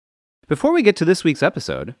Before we get to this week's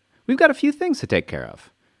episode, we've got a few things to take care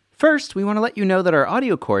of. First, we want to let you know that our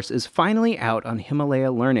audio course is finally out on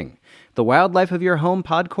Himalaya Learning. The Wildlife of Your Home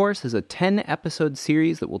pod course is a 10-episode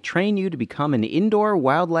series that will train you to become an indoor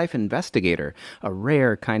wildlife investigator, a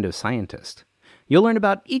rare kind of scientist. You'll learn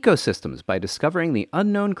about ecosystems by discovering the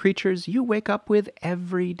unknown creatures you wake up with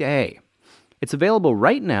every day. It's available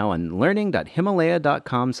right now on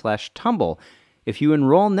learning.himalaya.com/tumble. If you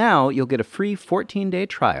enroll now, you'll get a free 14-day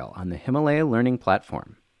trial on the Himalaya Learning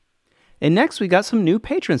platform. And next, we got some new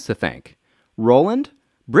patrons to thank. Roland,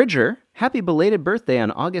 Bridger, happy belated birthday on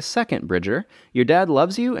August 2nd, Bridger. Your dad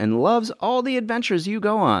loves you and loves all the adventures you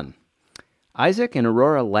go on. Isaac and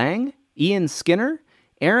Aurora Lang, Ian Skinner,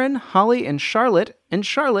 Aaron, Holly, and Charlotte,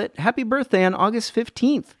 happy birthday on August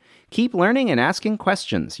 15th. Keep learning and asking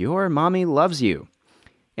questions. Your mommy loves you.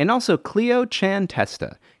 And also Cleo Chan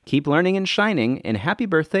Testa, keep learning and shining, and happy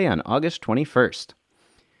birthday on August 21st.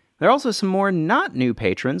 There are also some more not new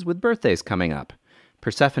patrons with birthdays coming up.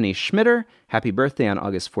 Persephone Schmitter, happy birthday on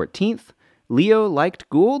August 14th. Leo Liked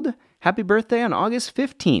Gould, happy birthday on August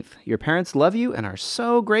 15th. Your parents love you and are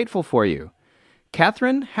so grateful for you.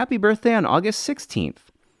 Catherine, happy birthday on August 16th.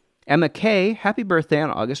 Emma Kay, happy birthday on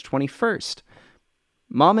August 21st.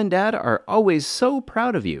 Mom and Dad are always so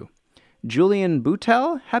proud of you. Julian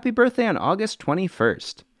Boutel, happy birthday on August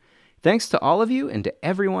 21st. Thanks to all of you and to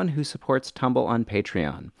everyone who supports Tumble on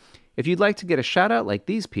Patreon. If you'd like to get a shout-out like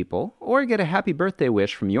these people, or get a happy birthday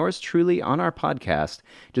wish from yours truly on our podcast,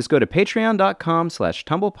 just go to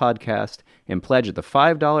patreon.com/tumblepodcast and pledge at the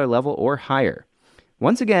 $5 level or higher.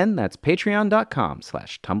 Once again, that's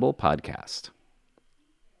patreon.com/tumblepodcast.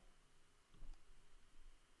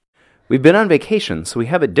 We've been on vacation, so we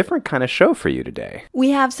have a different kind of show for you today. We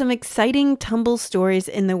have some exciting Tumble stories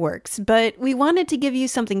in the works, but we wanted to give you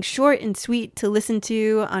something short and sweet to listen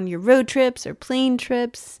to on your road trips or plane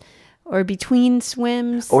trips or between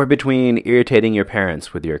swims. Or between irritating your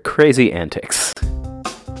parents with your crazy antics.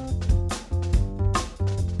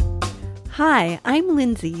 Hi, I'm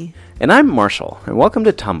Lindsay. And I'm Marshall, and welcome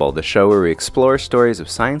to Tumble, the show where we explore stories of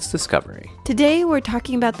science discovery. Today we're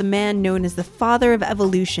talking about the man known as the father of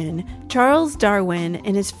evolution, Charles Darwin,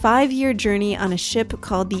 and his 5-year journey on a ship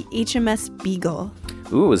called the HMS Beagle.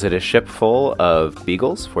 Ooh, was it a ship full of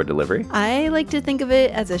beagles for delivery? I like to think of it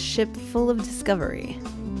as a ship full of discovery.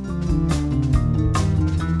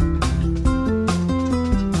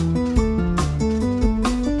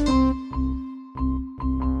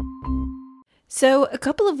 So, a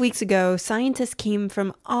couple of weeks ago, scientists came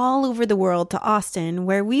from all over the world to Austin,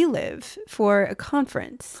 where we live, for a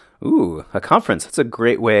conference. Ooh, a conference. That's a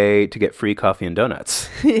great way to get free coffee and donuts.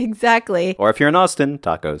 Exactly. Or if you're in Austin,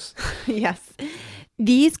 tacos. Yes.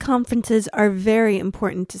 These conferences are very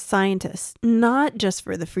important to scientists, not just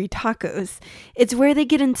for the free tacos. It's where they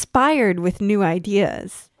get inspired with new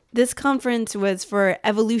ideas. This conference was for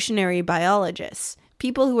evolutionary biologists,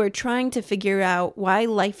 people who are trying to figure out why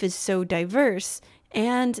life is so diverse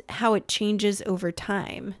and how it changes over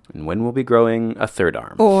time. And when we'll be growing a third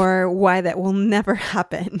arm. Or why that will never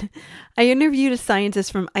happen. I interviewed a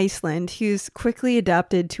scientist from Iceland who's quickly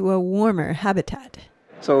adapted to a warmer habitat.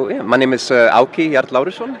 So, my name is Auki Jarl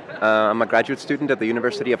Láruson. I'm a graduate student at the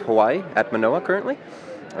University of Hawaii at Manoa currently.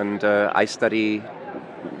 And I study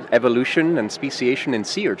evolution and speciation in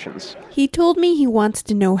sea urchins. He told me he wants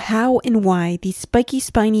to know how and why these spiky,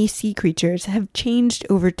 spiny sea creatures have changed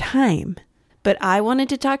over time. But I wanted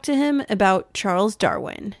to talk to him about Charles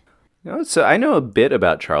Darwin. So I know a bit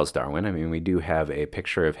about Charles Darwin. I mean, we do have a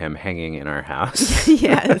picture of him hanging in our house.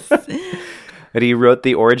 Yes. But he wrote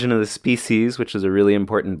The Origin of the Species, which is a really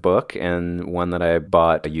important book, and one that I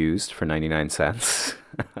bought used for 99 cents.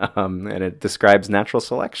 And it describes natural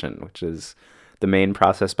selection, which is the main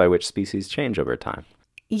process by which species change over time.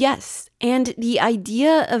 Yes, and the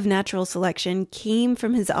idea of natural selection came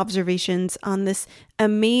from his observations on this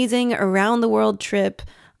amazing around-the-world trip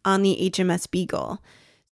on the HMS Beagle.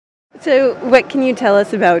 So what can you tell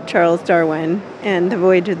us about Charles Darwin and the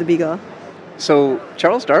voyage of the Beagle? So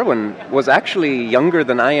Charles Darwin was actually younger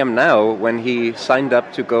than I am now when he signed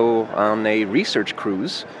up to go on a research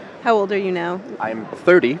cruise. How old are you now? I'm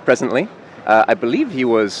 30 presently. I believe he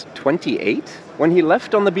was 28 when he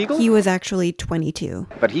left on the Beagle. He was actually 22.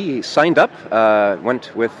 But he signed up,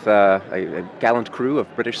 went with a gallant crew of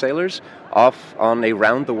British sailors off on a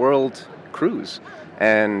round-the-world cruise.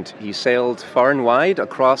 And he sailed far and wide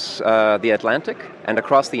across the Atlantic and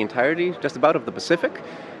across the entirety, just about, of the Pacific.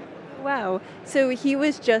 Wow. So he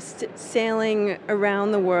was just sailing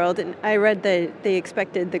around the world, and I read that they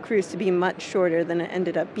expected the cruise to be much shorter than it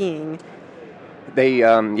ended up being. They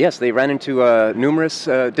ran into numerous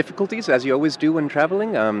difficulties, as you always do when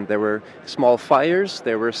traveling. There were small fires,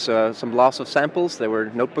 there was some loss of samples, there were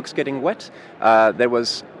notebooks getting wet, there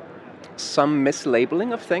was some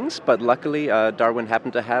mislabeling of things, but luckily Darwin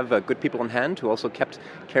happened to have good people on hand who also kept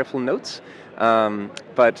careful notes.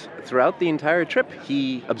 But throughout the entire trip,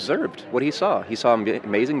 he observed what he saw. He saw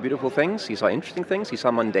amazing, beautiful things, he saw interesting things, he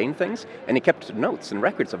saw mundane things, and he kept notes and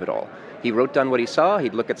records of it all. He wrote down what he saw,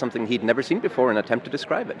 he'd look at something he'd never seen before and attempt to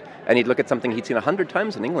describe it. And he'd look at something he'd seen 100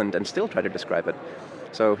 times in England and still try to describe it.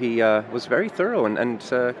 So he was very thorough and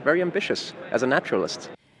very ambitious as a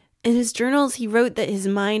naturalist. In his journals, he wrote that his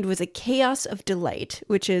mind was a chaos of delight,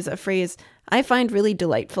 which is a phrase I find really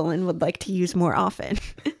delightful and would like to use more often.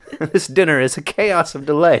 This dinner is a chaos of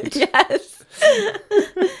delight. Yes.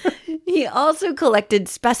 He also collected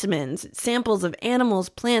specimens, samples of animals,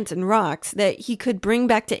 plants, and rocks that he could bring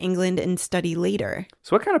back to England and study later.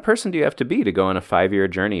 So what kind of person do you have to be to go on a 5-year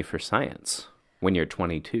journey for science when you're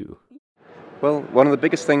 22? Well, one of the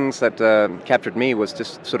biggest things that captured me was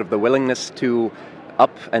just sort of the willingness to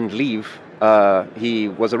up and leave. He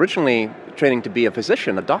was originally training to be a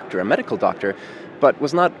physician, a doctor, a medical doctor, but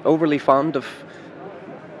was not overly fond of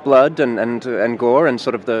blood and gore and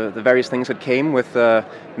sort of the various things that came with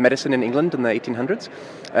medicine in England in the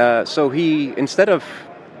 1800s. So he, instead of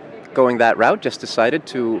going that route, just decided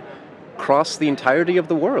to cross the entirety of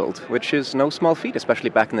the world, which is no small feat, especially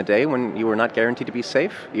back in the day when you were not guaranteed to be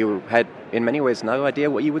safe. You had, in many ways, no idea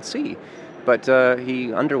what you would see. But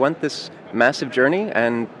he underwent this massive journey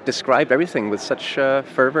and described everything with such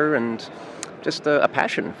fervor and just a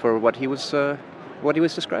passion for what he was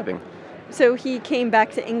describing. So he came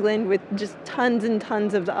back to England with just tons and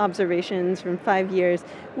tons of observations from 5 years.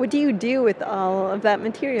 What do you do with all of that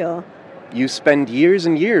material? You spend years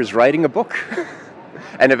and years writing a book.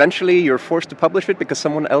 And eventually you're forced to publish it because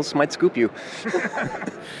someone else might scoop you.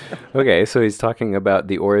 Okay, so he's talking about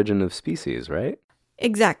the origin of species, right?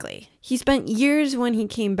 Exactly. He spent years when he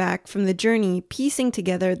came back from the journey piecing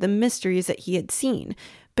together the mysteries that he had seen,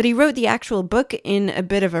 but he wrote the actual book in a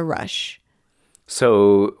bit of a rush.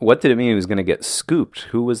 So what did it mean he was going to get scooped?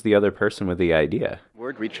 Who was the other person with the idea?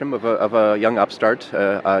 Word reached him of a young upstart,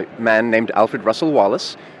 a man named Alfred Russel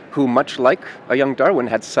Wallace, who, much like a young Darwin,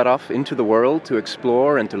 had set off into the world to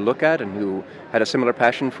explore and to look at, and who had a similar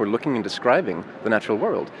passion for looking and describing the natural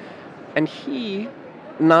world. And he,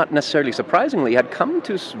 not necessarily surprisingly, had come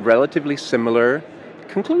to relatively similar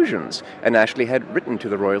conclusions, and actually had written to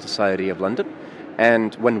the Royal Society of London.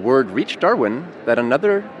 And when word reached Darwin that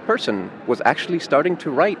another person was actually starting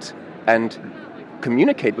to write and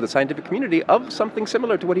communicate with the scientific community of something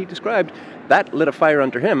similar to what he described, that lit a fire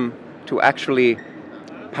under him to actually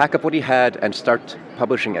pack up what he had and start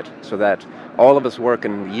publishing it, so that all of his work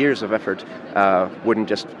and years of effort wouldn't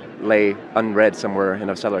just lay unread somewhere in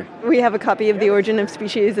a cellar. We have a copy of The Origin of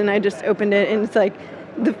Species, and I just opened it, and it's like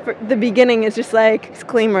the beginning is just like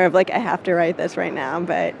disclaimer of like, I have to write this right now,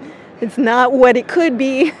 but it's not what it could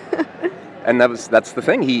be. And that's the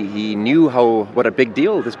thing. He knew what a big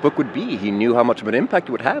deal this book would be. He knew how much of an impact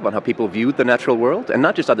it would have on how people viewed the natural world, and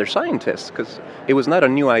not just other scientists, because it was not a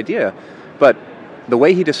new idea, but the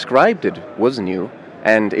way he described it was new,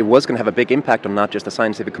 and it was going to have a big impact on not just the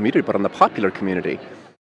scientific community, but on the popular community.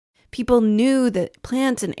 People knew that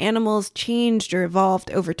plants and animals changed or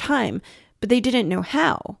evolved over time, but they didn't know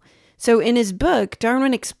how. So in his book,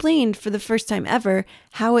 Darwin explained for the first time ever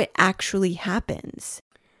how it actually happens.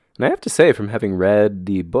 And I have to say, from having read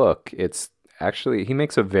the book, he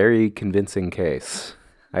makes a very convincing case.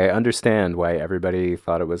 I understand why everybody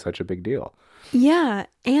thought it was such a big deal. Yeah,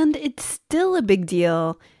 and it's still a big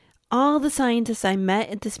deal. All the scientists I met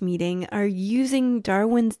at this meeting are using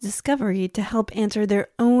Darwin's discovery to help answer their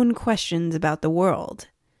own questions about the world.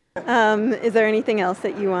 Is there anything else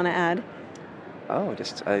that you want to add? Oh,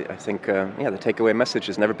 I think, the takeaway message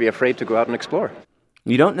is never be afraid to go out and explore.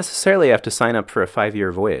 You don't necessarily have to sign up for a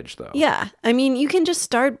 5-year voyage, though. Yeah, I mean, you can just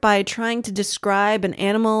start by trying to describe an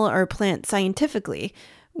animal or plant scientifically,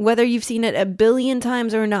 whether you've seen it 1 billion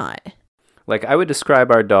times or not. Like, I would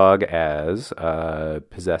describe our dog as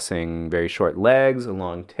possessing very short legs, a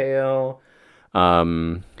long tail.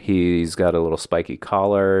 He's got a little spiky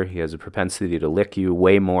collar. He has a propensity to lick you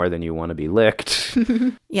way more than you want to be licked.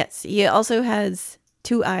 Yes, he also has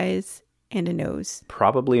 2 eyes and a nose.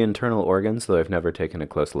 Probably internal organs, though I've never taken a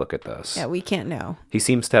close look at those. Yeah, we can't know. He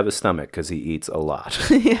seems to have a stomach because he eats a lot.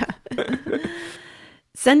 Yeah.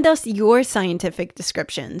 Send us your scientific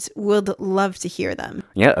descriptions. We'd love to hear them.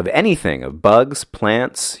 Yeah, of anything. Of bugs,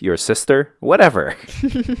 plants, your sister, whatever.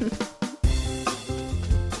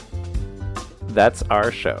 That's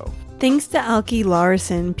our show. Thanks to Alki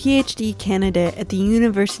Láruson, PhD candidate at the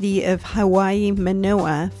University of Hawaii,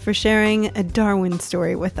 Manoa, for sharing a Darwin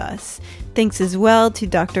story with us. Thanks as well to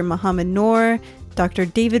Dr. Muhammad Noor, Dr.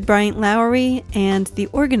 David Bryant Lowry, and the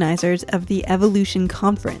organizers of the Evolution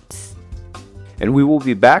Conference. And we will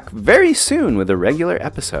be back very soon with a regular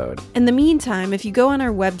episode. In the meantime, if you go on our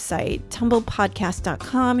website,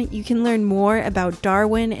 tumblepodcast.com, you can learn more about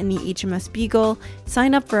Darwin and the HMS Beagle,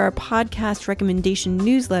 sign up for our podcast recommendation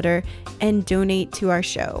newsletter, and donate to our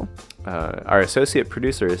show. Our associate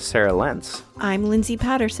producer is Sarah Lentz. I'm Lindsay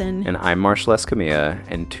Patterson. And I'm Marshall Escamilla.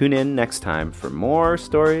 And tune in next time for more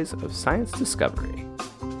stories of science discovery.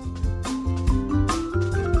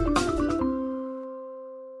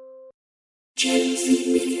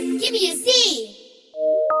 Give me a Z!